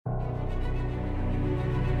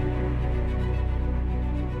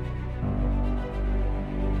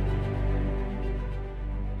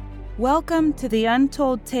Welcome to the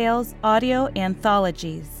Untold Tales audio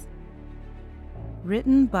anthologies.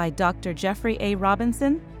 Written by Dr. Jeffrey A.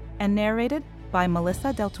 Robinson and narrated by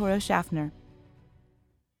Melissa Del Toro Schaffner.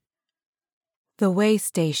 The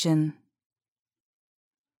Waystation.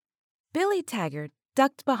 Billy Taggart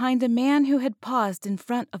ducked behind a man who had paused in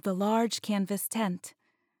front of the large canvas tent.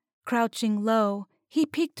 Crouching low, he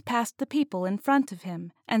peeked past the people in front of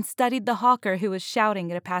him and studied the hawker who was shouting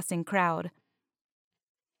at a passing crowd.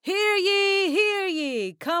 "Hear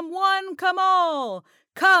ye, come one, come all!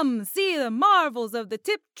 Come, see the marvels of the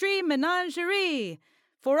Tiptree Menagerie!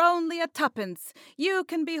 For only a tuppence, you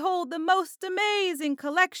can behold the most amazing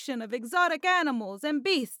collection of exotic animals and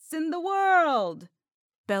beasts in the world!"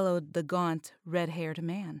 bellowed the gaunt, red-haired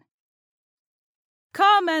man.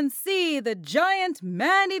 "Come and see the giant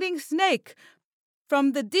man-eating snake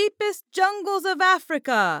from the deepest jungles of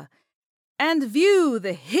Africa, and view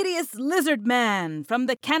the hideous lizard man from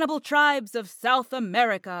the cannibal tribes of South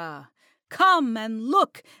America. Come and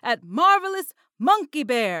look at marvelous monkey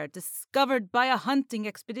bear discovered by a hunting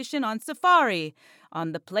expedition on safari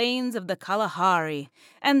on the plains of the Kalahari,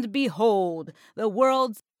 and behold the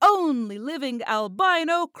world's only living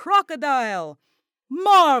albino crocodile.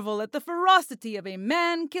 Marvel at the ferocity of a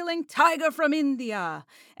man-killing tiger from India,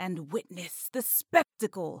 and witness the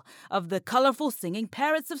spectacle of the colorful singing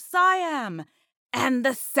parrots of Siam, and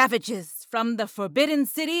the savages from the forbidden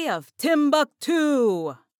city of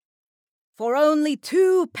Timbuktu. For only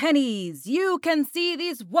 2 pennies, you can see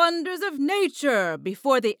these wonders of nature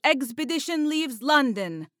before the expedition leaves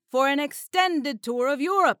London for an extended tour of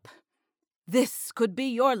Europe. This could be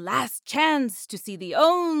your last chance to see the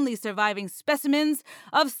only surviving specimens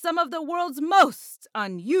of some of the world's most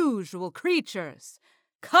unusual creatures.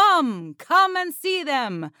 Come and see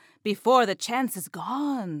them before the chance is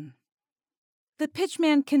gone." The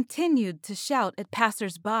pitchman continued to shout at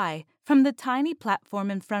passers-by from the tiny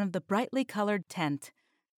platform in front of the brightly colored tent.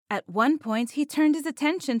 At one point, he turned his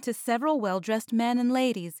attention to several well-dressed men and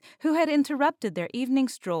ladies who had interrupted their evening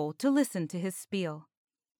stroll to listen to his spiel.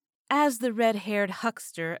 As the red-haired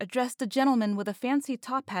huckster addressed a gentleman with a fancy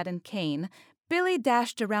top hat and cane, Billy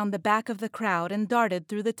dashed around the back of the crowd and darted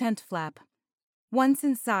through the tent flap. Once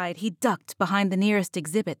inside, he ducked behind the nearest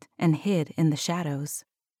exhibit and hid in the shadows.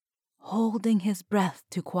 Holding his breath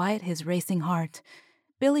to quiet his racing heart,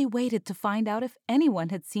 Billy waited to find out if anyone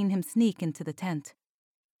had seen him sneak into the tent.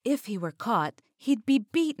 If he were caught, he'd be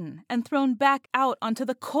beaten and thrown back out onto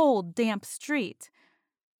the cold, damp street.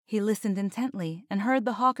 He listened intently and heard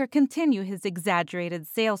the hawker continue his exaggerated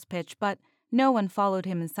sales pitch, but no one followed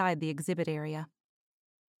him inside the exhibit area.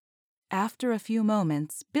 After a few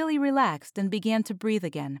moments, Billy relaxed and began to breathe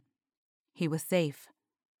again. He was safe.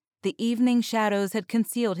 The evening shadows had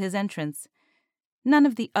concealed his entrance. None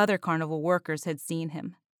of the other carnival workers had seen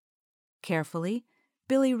him. Carefully,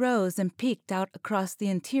 Billy rose and peeked out across the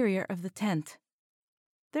interior of the tent.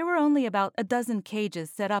 There were only about a dozen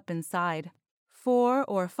cages set up inside. 4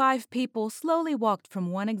 or 5 people slowly walked from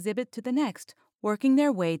one exhibit to the next, working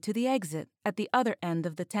their way to the exit at the other end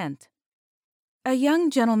of the tent. A young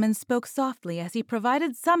gentleman spoke softly as he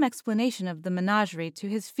provided some explanation of the menagerie to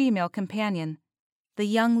his female companion. The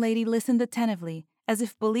young lady listened attentively, as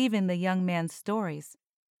if believing the young man's stories.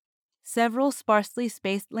 Several sparsely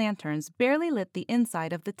spaced lanterns barely lit the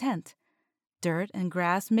inside of the tent. Dirt and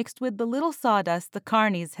grass mixed with the little sawdust the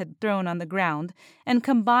carnies had thrown on the ground and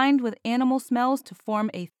combined with animal smells to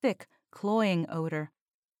form a thick, cloying odor.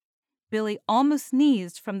 Billy almost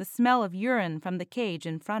sneezed from the smell of urine from the cage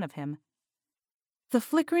in front of him. The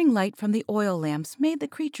flickering light from the oil lamps made the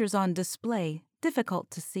creatures on display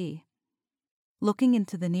difficult to see. Looking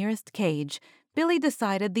into the nearest cage, Billy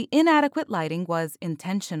decided the inadequate lighting was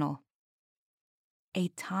intentional. A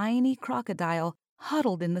tiny crocodile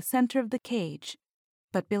huddled in the center of the cage,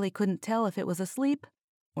 but Billy couldn't tell if it was asleep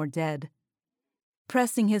or dead.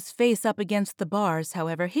 Pressing his face up against the bars,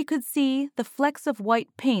 however, he could see the flecks of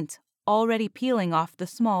white paint already peeling off the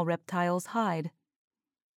small reptile's hide.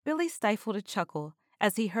 Billy stifled a chuckle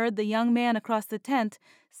as he heard the young man across the tent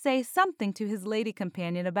say something to his lady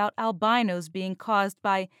companion about albinos being caused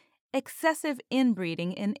by excessive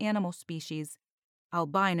inbreeding in animal species.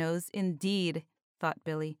 Albinos, indeed, thought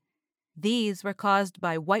Billy. These were caused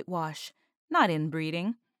by whitewash, not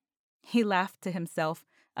inbreeding. He laughed to himself,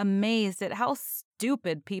 amazed at how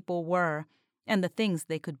stupid people were and the things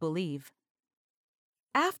they could believe.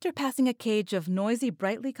 After passing a cage of noisy,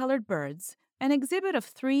 brightly colored birds, an exhibit of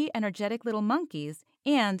 3 energetic little monkeys,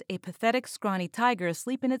 and a pathetic, scrawny tiger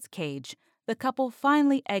asleep in its cage, the couple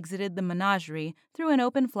finally exited the menagerie through an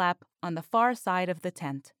open flap on the far side of the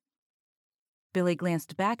tent. Billy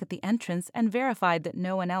glanced back at the entrance and verified that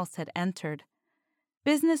no one else had entered.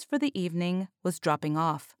 Business for the evening was dropping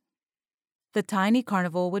off. The tiny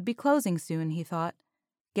carnival would be closing soon, he thought.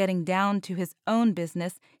 Getting down to his own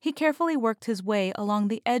business, he carefully worked his way along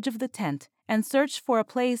the edge of the tent and searched for a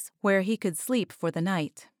place where he could sleep for the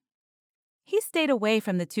night. He stayed away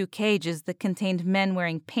from the 2 cages that contained men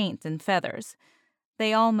wearing paint and feathers.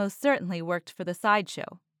 They almost certainly worked for the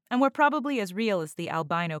sideshow and were probably as real as the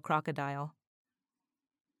albino crocodile.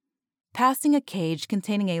 Passing a cage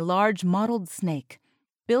containing a large mottled snake,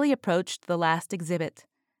 Billy approached the last exhibit.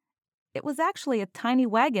 It was actually a tiny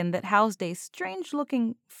wagon that housed a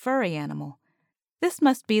strange-looking furry animal. This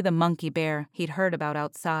must be the monkey bear he'd heard about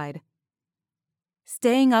outside.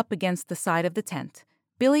 Staying up against the side of the tent,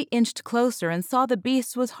 Billy inched closer and saw the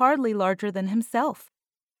beast was hardly larger than himself.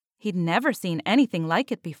 He'd never seen anything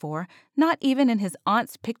like it before, not even in his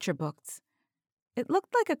aunt's picture books. It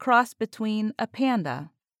looked like a cross between a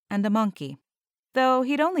panda and a monkey, though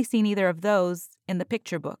he'd only seen either of those in the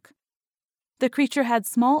picture book. The creature had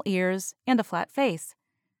small ears and a flat face.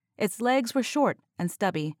 Its legs were short and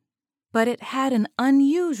stubby, but it had an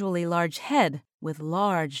unusually large head with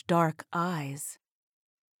large, dark eyes.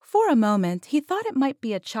 For a moment, he thought it might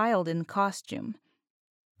be a child in costume.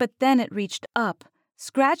 But then it reached up,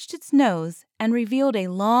 scratched its nose, and revealed a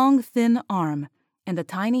long, thin arm and a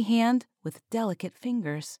tiny hand with delicate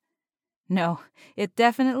fingers. No, it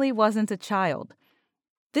definitely wasn't a child.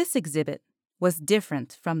 This exhibit was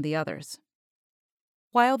different from the others.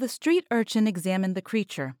 While the street urchin examined the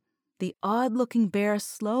creature, the odd-looking bear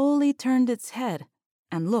slowly turned its head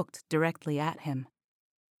and looked directly at him.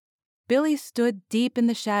 Billy stood deep in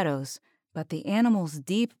the shadows, but the animal's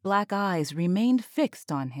deep black eyes remained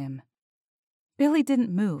fixed on him. Billy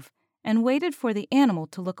didn't move and waited for the animal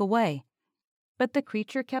to look away, but the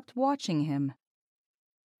creature kept watching him.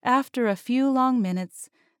 After a few long minutes,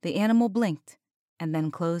 the animal blinked and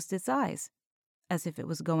then closed its eyes, as if it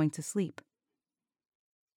was going to sleep.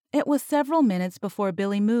 It was several minutes before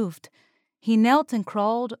Billy moved. He knelt and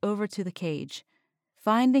crawled over to the cage.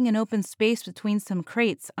 Finding an open space between some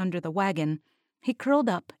crates under the wagon, he curled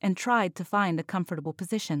up and tried to find a comfortable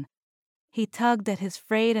position. He tugged at his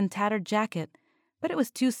frayed and tattered jacket, but it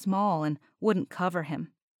was too small and wouldn't cover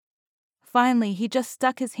him. Finally, he just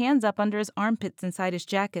stuck his hands up under his armpits inside his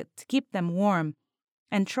jacket to keep them warm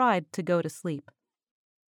and tried to go to sleep.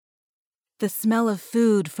 The smell of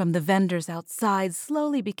food from the vendors outside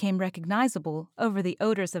slowly became recognizable over the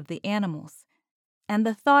odors of the animals, and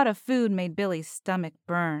the thought of food made Billy's stomach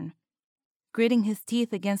burn. Gritting his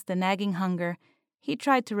teeth against the nagging hunger, he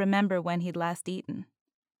tried to remember when he'd last eaten.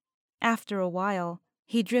 After a while,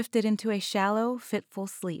 he drifted into a shallow, fitful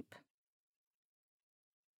sleep.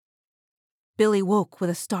 Billy woke with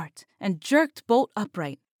a start and jerked bolt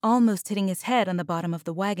upright, almost hitting his head on the bottom of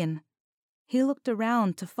the wagon. He looked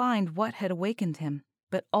around to find what had awakened him,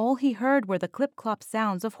 but all he heard were the clip-clop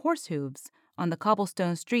sounds of horse hooves on the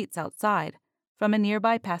cobblestone streets outside from a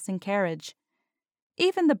nearby passing carriage.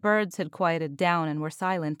 Even the birds had quieted down and were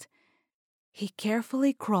silent. He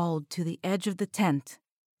carefully crawled to the edge of the tent,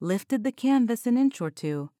 lifted the canvas an inch or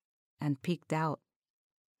two, and peeked out.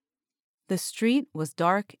 The street was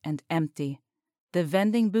dark and empty. The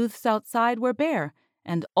vending booths outside were bare,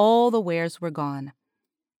 and all the wares were gone.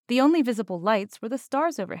 The only visible lights were the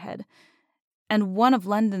stars overhead, and one of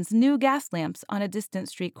London's new gas lamps on a distant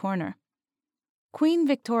street corner. Queen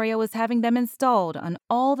Victoria was having them installed on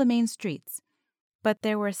all the main streets, but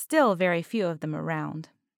there were still very few of them around.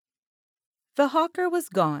 The hawker was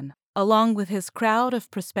gone, along with his crowd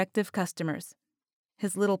of prospective customers.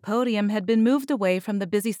 His little podium had been moved away from the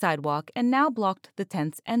busy sidewalk and now blocked the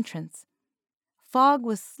tent's entrance. Fog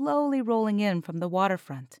was slowly rolling in from the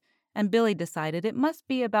waterfront, and Billy decided it must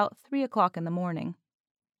be about 3 o'clock in the morning.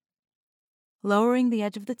 Lowering the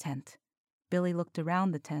edge of the tent, Billy looked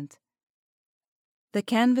around the tent. The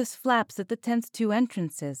canvas flaps at the tent's 2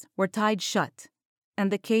 entrances were tied shut,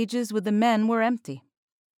 and the cages with the men were empty.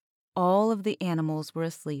 All of the animals were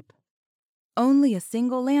asleep. Only a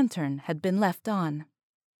single lantern had been left on.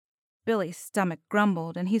 Billy's stomach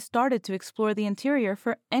grumbled, and he started to explore the interior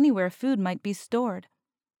for anywhere food might be stored.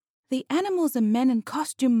 The animals and men in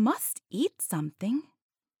costume must eat something,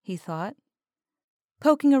 he thought.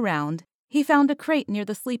 Poking around, he found a crate near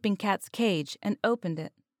the sleeping cat's cage and opened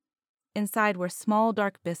it. Inside were small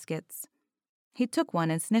dark biscuits. He took one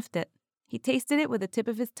and sniffed it. He tasted it with the tip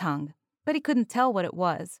of his tongue, but he couldn't tell what it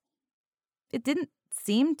was. It didn't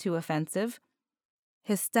seem too offensive.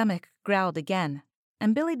 His stomach growled again,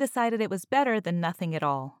 and Billy decided it was better than nothing at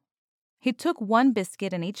all. He took one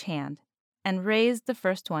biscuit in each hand and raised the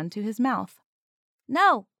first one to his mouth.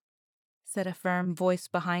 "No," said a firm voice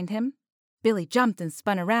behind him. Billy jumped and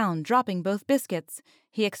spun around, dropping both biscuits.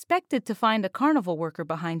 He expected to find a carnival worker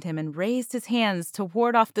behind him and raised his hands to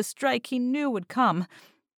ward off the strike he knew would come.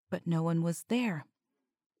 But no one was there.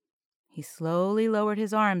 He slowly lowered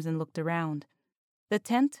his arms and looked around. The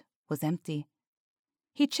tent was empty.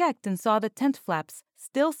 He checked and saw the tent flaps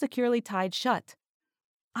still securely tied shut.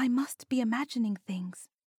 "I must be imagining things,"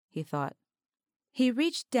 he thought. He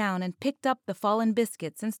reached down and picked up the fallen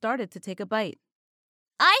biscuits and started to take a bite.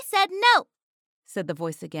 "I said no," said the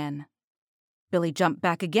voice again. Billy jumped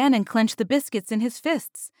back again and clenched the biscuits in his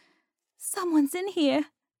fists. "Someone's in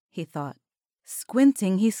here," he thought.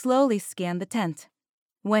 Squinting, he slowly scanned the tent.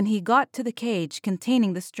 When he got to the cage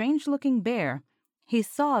containing the strange-looking bear, he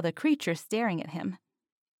saw the creature staring at him.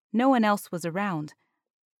 No one else was around.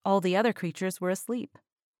 All the other creatures were asleep.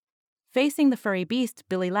 Facing the furry beast,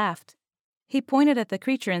 Billy laughed. He pointed at the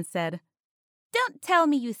creature and said, "Don't tell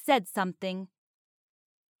me you said something."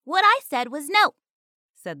 "What I said was no,"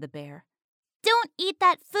 said the bear. "Don't eat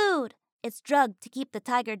that food. It's drugged to keep the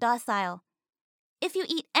tiger docile. If you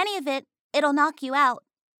eat any of it, it'll knock you out."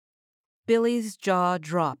 Billy's jaw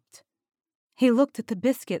dropped. He looked at the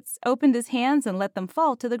biscuits, opened his hands, and let them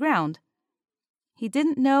fall to the ground. He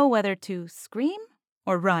didn't know whether to scream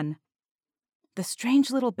or run. The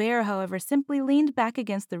strange little bear, however, simply leaned back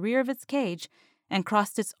against the rear of its cage and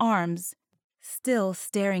crossed its arms, still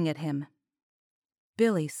staring at him.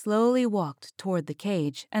 Billy slowly walked toward the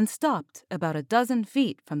cage and stopped about a dozen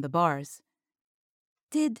feet from the bars.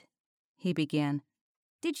 He began.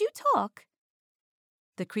 "Did you talk?"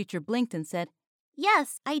 The creature blinked and said,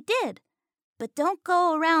 "Yes, I did. But don't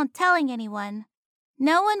go around telling anyone.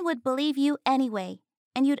 No one would believe you anyway,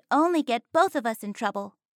 and you'd only get both of us in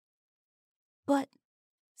trouble." "But,"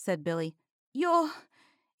 said Billy, you're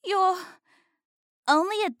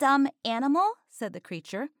 "Only a dumb animal?" said the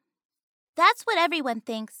creature. "That's what everyone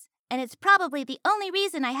thinks, and it's probably the only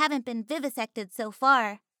reason I haven't been vivisected so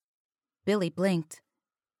far." Billy blinked.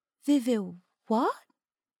 What?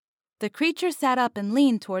 The creature sat up and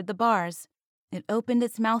leaned toward the bars. It opened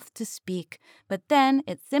its mouth to speak, but then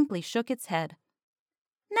it simply shook its head.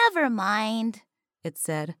 "Never mind," it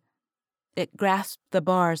said. It grasped the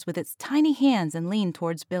bars with its tiny hands and leaned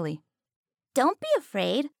towards Billy. "Don't be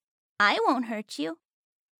afraid. I won't hurt you."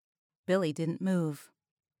 Billy didn't move.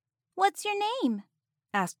 "What's your name?"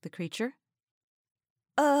 asked the creature.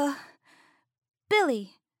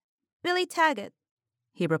 Billy Taggart,"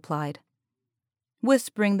 he replied.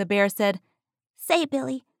 Whispering, the bear said, "Say,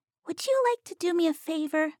 Billy, would you like to do me a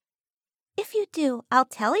favor? If you do, I'll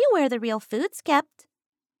tell you where the real food's kept."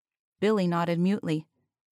 Billy nodded mutely.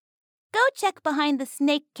 "Go check behind the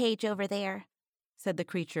snake cage over there," said the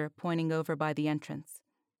creature, pointing over by the entrance.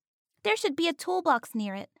 "There should be a toolbox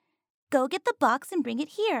near it. Go get the box and bring it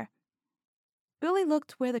here." Billy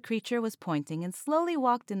looked where the creature was pointing and slowly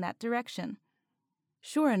walked in that direction.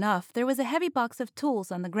 Sure enough, there was a heavy box of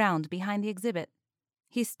tools on the ground behind the exhibit.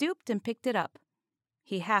 He stooped and picked it up.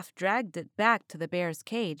 He half dragged it back to the bear's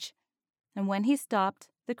cage. And when he stopped,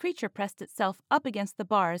 the creature pressed itself up against the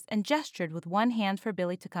bars and gestured with one hand for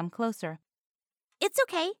Billy to come closer. "It's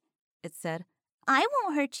okay," it said. "I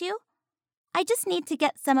won't hurt you. I just need to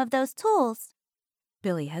get some of those tools."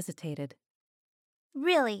 Billy hesitated.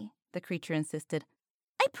 "Really," the creature insisted.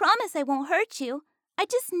 "I promise I won't hurt you. I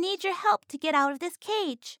just need your help to get out of this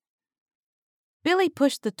cage." Billy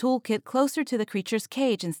pushed the toolkit closer to the creature's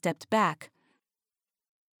cage and stepped back.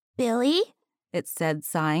 "Billy," it said,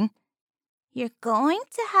 sighing, "you're going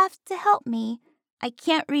to have to help me. I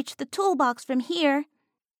can't reach the toolbox from here.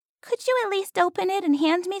 Could you at least open it and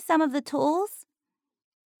hand me some of the tools?"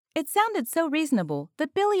 It sounded so reasonable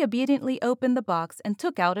that Billy obediently opened the box and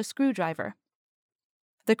took out a screwdriver.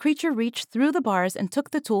 The creature reached through the bars and took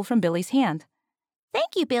the tool from Billy's hand.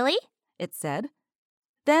 "Thank you, Billy," it said.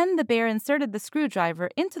 Then the bear inserted the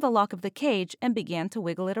screwdriver into the lock of the cage and began to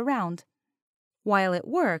wiggle it around. While it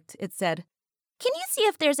worked, it said, "Can you see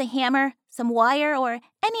if there's a hammer, some wire, or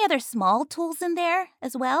any other small tools in there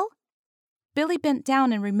as well?" Billy bent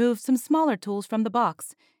down and removed some smaller tools from the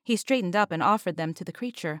box. He straightened up and offered them to the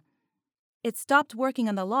creature. It stopped working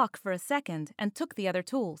on the lock for a second and took the other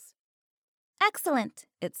tools. "Excellent,"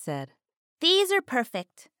 it said. "These are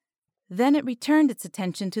perfect." Then it returned its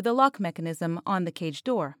attention to the lock mechanism on the cage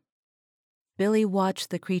door. Billy watched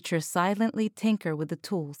the creature silently tinker with the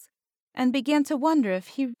tools and began to wonder if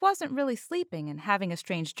he wasn't really sleeping and having a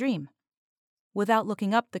strange dream. Without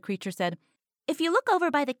looking up, the creature said, "If you look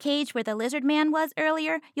over by the cage where the lizard man was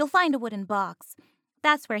earlier, you'll find a wooden box.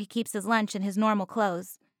 That's where he keeps his lunch and his normal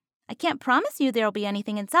clothes. I can't promise you there'll be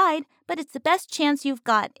anything inside, but it's the best chance you've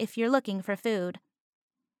got if you're looking for food."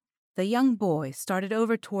 The young boy started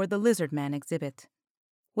over toward the lizard man exhibit.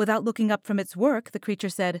 Without looking up from its work, the creature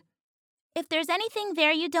said, "If there's anything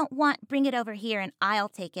there you don't want, bring it over here and I'll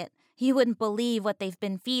take it. You wouldn't believe what they've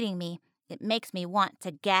been feeding me. It makes me want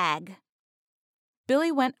to gag."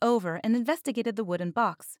 Billy went over and investigated the wooden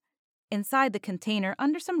box. Inside the container,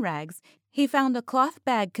 under some rags, he found a cloth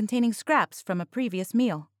bag containing scraps from a previous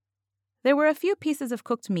meal. There were a few pieces of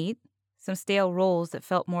cooked meat, some stale rolls that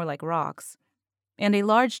felt more like rocks, and a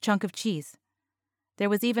large chunk of cheese. There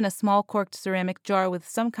was even a small corked ceramic jar with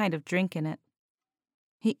some kind of drink in it.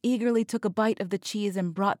 He eagerly took a bite of the cheese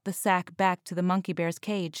and brought the sack back to the monkey bear's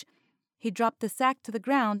cage. He dropped the sack to the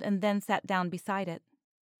ground and then sat down beside it.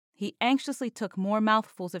 He anxiously took more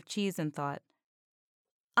mouthfuls of cheese and thought,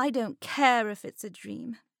 "I don't care if it's a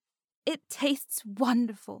dream. It tastes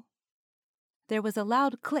wonderful." There was a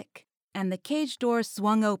loud click, and the cage door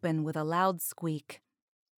swung open with a loud squeak.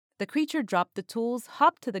 The creature dropped the tools,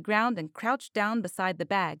 hopped to the ground, and crouched down beside the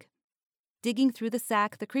bag. Digging through the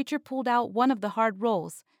sack, the creature pulled out one of the hard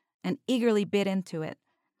rolls and eagerly bit into it.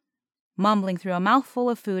 Mumbling through a mouthful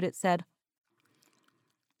of food, it said,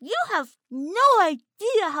 "You have no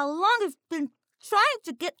idea how long I've been trying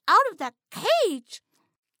to get out of that cage."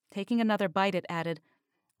 Taking another bite, it added,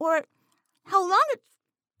 "Or how long it's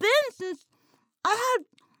been since I had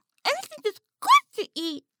anything that's good to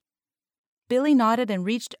eat." Billy nodded and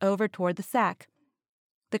reached over toward the sack.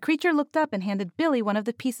 The creature looked up and handed Billy one of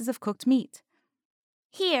the pieces of cooked meat.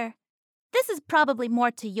 "Here, this is probably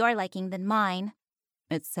more to your liking than mine,"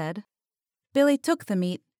 it said. Billy took the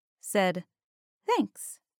meat, said,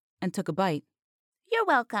 "Thanks," and took a bite. "You're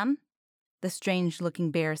welcome," the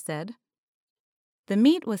strange-looking bear said. The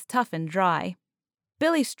meat was tough and dry.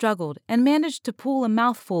 Billy struggled and managed to pull a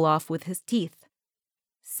mouthful off with his teeth.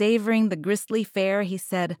 Savoring the gristly fare, he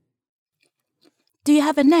said, "Do you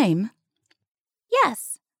have a name?"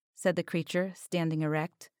 "Yes," said the creature, standing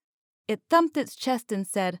erect. It thumped its chest and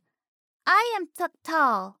said, "I am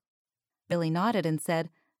Tuktal." Billy nodded and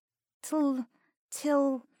said,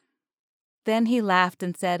 Till. Then he laughed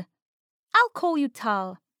and said, "I'll call you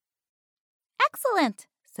Tal." "Excellent,"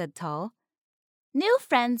 said Tal. "New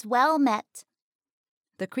friends well met."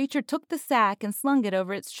 The creature took the sack and slung it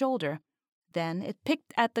over its shoulder. Then it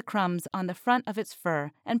picked at the crumbs on the front of its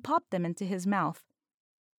fur and popped them into his mouth.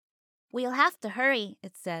 "We'll have to hurry,"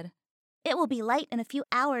 it said. "It will be light in a few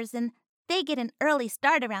hours, and they get an early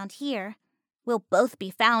start around here. We'll both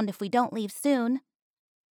be found if we don't leave soon."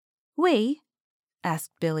 "We?"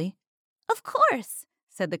 asked Billy. "Of course,"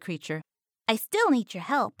 said the creature. "I still need your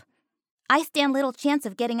help. I stand little chance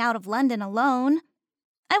of getting out of London alone.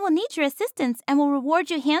 I will need your assistance and will reward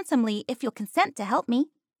you handsomely if you'll consent to help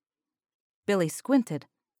me." Billy squinted.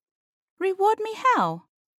 "Reward me how?"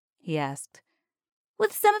 he asked.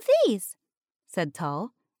 "With some of these," said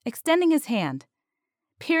Tal, extending his hand.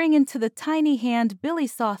 Peering into the tiny hand, Billy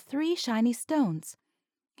saw 3 shiny stones.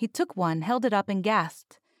 He took one, held it up, and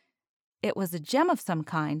gasped. It was a gem of some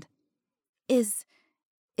kind. Is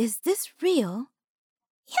this real?"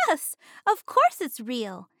 "Yes, of course it's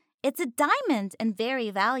real. It's a diamond and very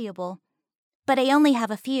valuable. But I only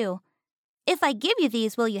have a few. If I give you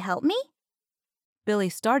these, will you help me?" Billy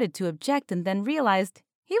started to object and then realized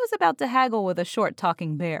he was about to haggle with a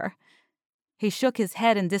short-talking bear. He shook his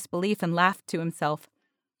head in disbelief and laughed to himself.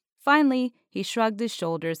 Finally, he shrugged his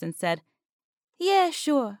shoulders and said, "Yeah,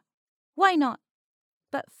 sure. Why not?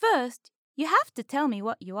 But first, you have to tell me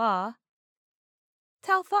what you are."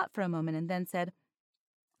 Tal thought for a moment and then said,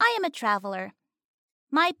 "I am a traveler.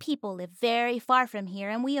 My people live very far from here,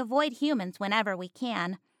 and we avoid humans whenever we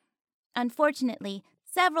can. Unfortunately,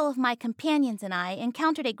 several of my companions and I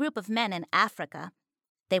encountered a group of men in Africa.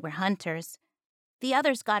 They were hunters. The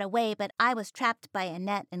others got away, but I was trapped by a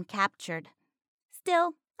net and captured.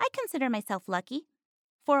 Still, I consider myself lucky.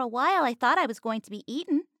 For a while, I thought I was going to be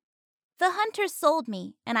eaten. The hunters sold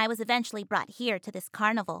me, and I was eventually brought here to this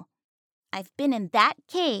carnival. I've been in that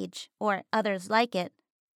cage, or others like it,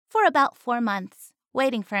 for about 4 months,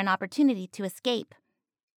 waiting for an opportunity to escape.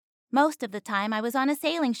 Most of the time, I was on a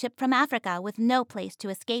sailing ship from Africa with no place to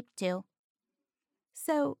escape to."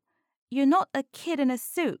 "So, you're not a kid in a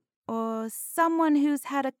suit, or someone who's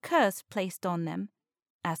had a curse placed on them?"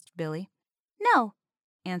 asked Billy. "No,"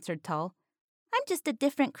 answered Tal. "I'm just a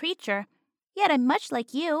different creature. Yet I'm much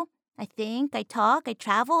like you. I think, I talk, I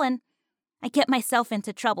travel, and I get myself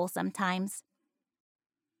into trouble sometimes."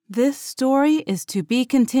 This story is to be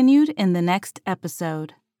continued in the next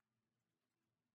episode.